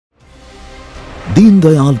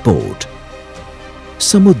Deendayal port,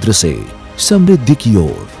 समुद्र से समृद्धि की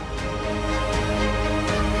ओर।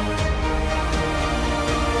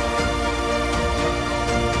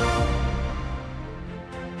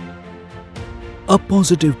 A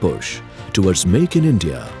positive push towards Make in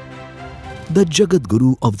India. The Jagat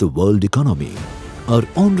Guru of the world economy, our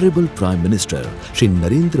Honorable Prime Minister Shri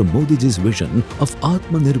Narendra Modi ji's vision of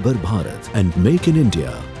Atmanirbhar Bharat and Make in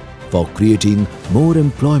India for creating more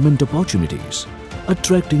employment opportunities,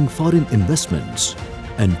 attracting foreign investments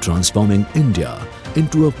and transforming India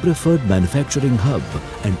into a preferred manufacturing hub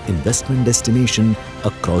and investment destination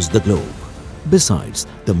across the globe. Besides,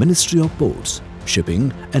 the Ministry of Ports,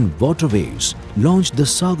 Shipping and Waterways launched the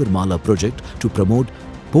Sagarmala project to promote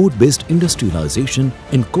port-based industrialization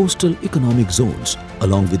in coastal economic zones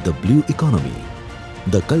along with the blue economy.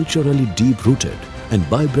 The culturally deep-rooted and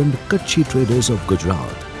vibrant Kutchi traders of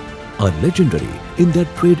Gujarat are legendary in their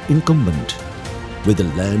trade incumbent, with the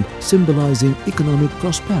land symbolizing economic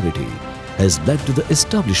prosperity has led to the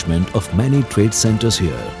establishment of many trade centers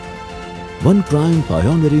here. One prime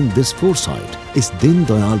pioneering this foresight is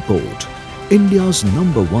Deendayal Port, India's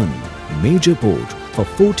 #1 major port for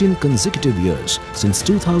 14 consecutive years since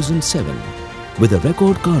 2007, with a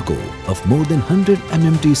record cargo of more than 100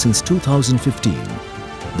 MMT since 2015.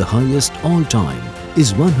 The highest all-time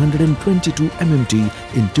is 122 MMT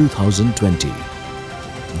in 2020.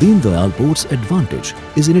 Deendayal Port's advantage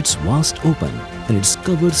is in its vast open and its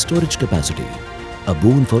covered storage capacity, a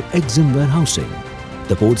boon for EXIM warehousing.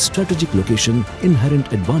 The port's strategic location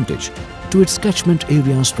inherent advantage to its catchment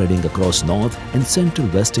area spreading across North and Central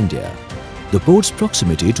West India. The port's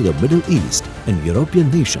proximity to the Middle East and European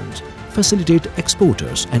nations facilitate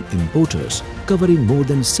exporters and importers covering more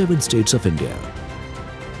than 7 states of India.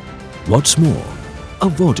 What's more,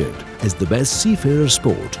 awarded as the best seafarers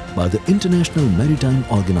port by the International Maritime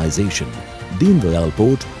Organization, Deendayal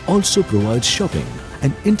Port also provides shopping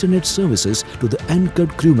and internet services to the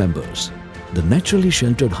anchored crew members. The naturally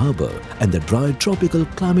sheltered harbour and the dry tropical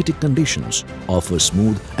climatic conditions offer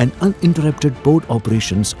smooth and uninterrupted port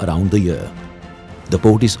operations around the year. The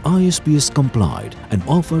port is ISPS compliant and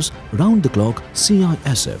offers round-the-clock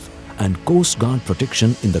CISF and Coast Guard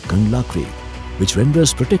protection in the Kandla Creek, which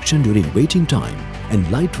renders protection during waiting time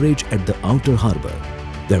and light rage at the outer harbour.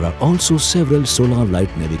 There are also several solar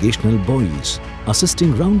light navigational buoys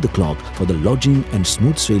assisting round-the-clock for the lodging and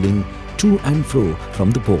smooth sailing to and fro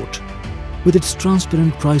from the port. With its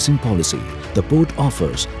transparent pricing policy, the port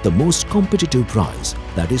offers the most competitive price,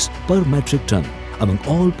 that is per metric ton, among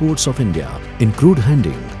all ports of India in crude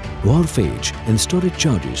handling, wharfage and storage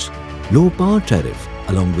charges, low power tariff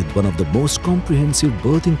along with one of the most comprehensive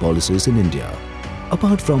berthing policies in India.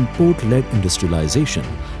 Apart from port-led industrialization,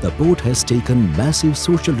 the port has taken massive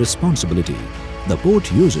social responsibility. The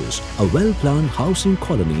port uses a well-planned housing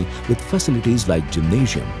colony with facilities like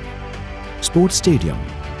gymnasium, sports stadium,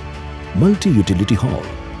 multi-utility hall,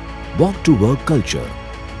 walk-to-work culture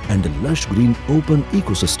and a lush green open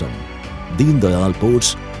ecosystem. Deendayal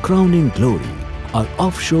Port's crowning glory are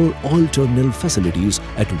offshore oil terminal facilities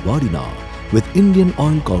at Vadina with Indian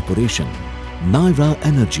Oil Corporation, Naira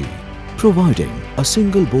Energy, providing a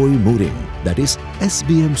single buoy mooring, that is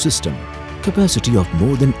SBM system. Capacity of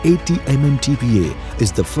more than 80 MMTPA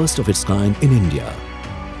is the first of its kind in India.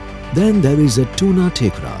 Then there is a Tuna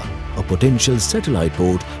Tekra, a potential satellite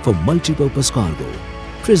port for multi-purpose cargo,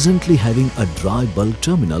 presently having a dry bulk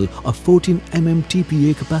terminal of 14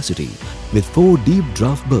 MMTPA capacity with 4 deep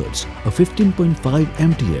draft berths of 15.5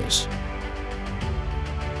 MTS.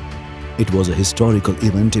 It was a historical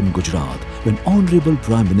event in Gujarat when Honorable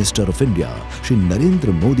Prime Minister of India Shri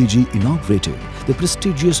Narendra Modi ji inaugurated the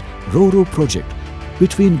prestigious RoRo project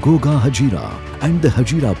between Goga Hajira and the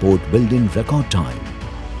Hajira port built in record time.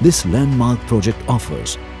 This landmark project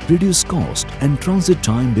offers reduced cost and transit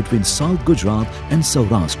time between South Gujarat and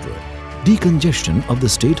Saurashtra, decongestion of the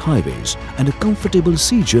state highways and a comfortable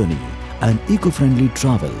sea journey and eco-friendly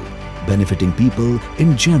travel, benefiting people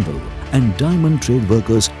in general and diamond trade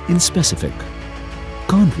workers in specific.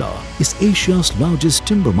 Kandla is Asia's largest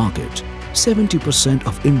timber market. 70%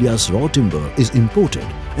 of India's raw timber is imported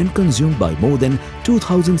and consumed by more than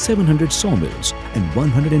 2,700 sawmills and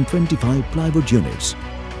 125 plywood units.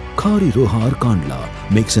 Khari Rohar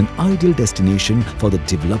Kandla makes an ideal destination for the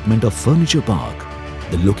development of furniture park.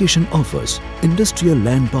 The location offers industrial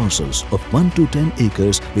land parcels of 1 to 10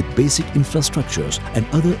 acres with basic infrastructures and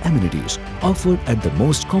other amenities offered at the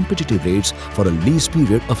most competitive rates for a lease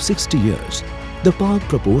period of 60 years. The park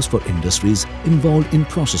proposed for industries involved in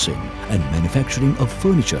processing and manufacturing of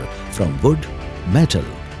furniture from wood, metal,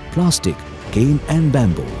 plastic, cane and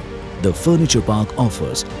bamboo. The furniture park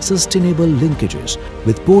offers sustainable linkages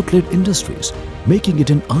with port-led industries, making it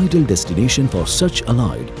an ideal destination for such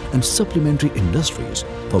allied and supplementary industries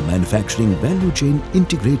for manufacturing value chain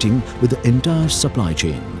integrating with the entire supply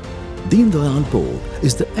chain. Deendayal Port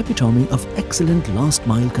is the epitome of excellent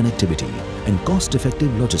last-mile connectivity and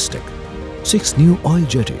cost-effective logistics. 6 new oil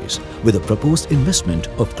jetties with a proposed investment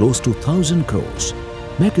of close to 1,000 crores.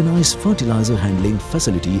 Mechanized fertilizer handling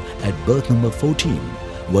facility at berth number 14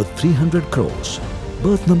 worth 300 crores.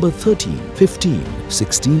 Berth number 13, 15,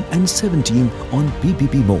 16 and 17 on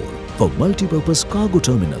PPP mode for multi-purpose cargo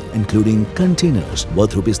terminal including containers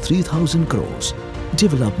worth Rs 3,000 crores.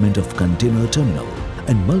 Development of container terminal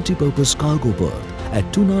and multi-purpose cargo berth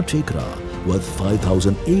at Tuna Tekra worth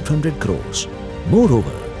 5,800 crores.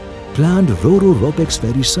 Moreover, planned Ro-Ro RoPax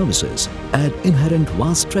ferry services at inherent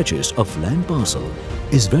vast stretches of land parcel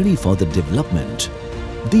is ready for the development.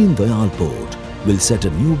 Deendayal Port will set a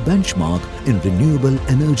new benchmark in renewable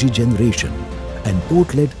energy generation and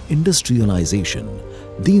port-led industrialization.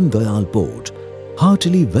 Deendayal Port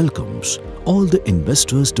heartily welcomes all the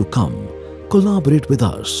investors to come, collaborate with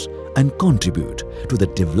us and contribute to the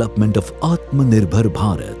development of Atmanirbhar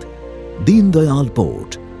Bharat. Deendayal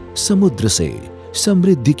Port, Samudra se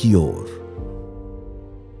Samriddhi ki or.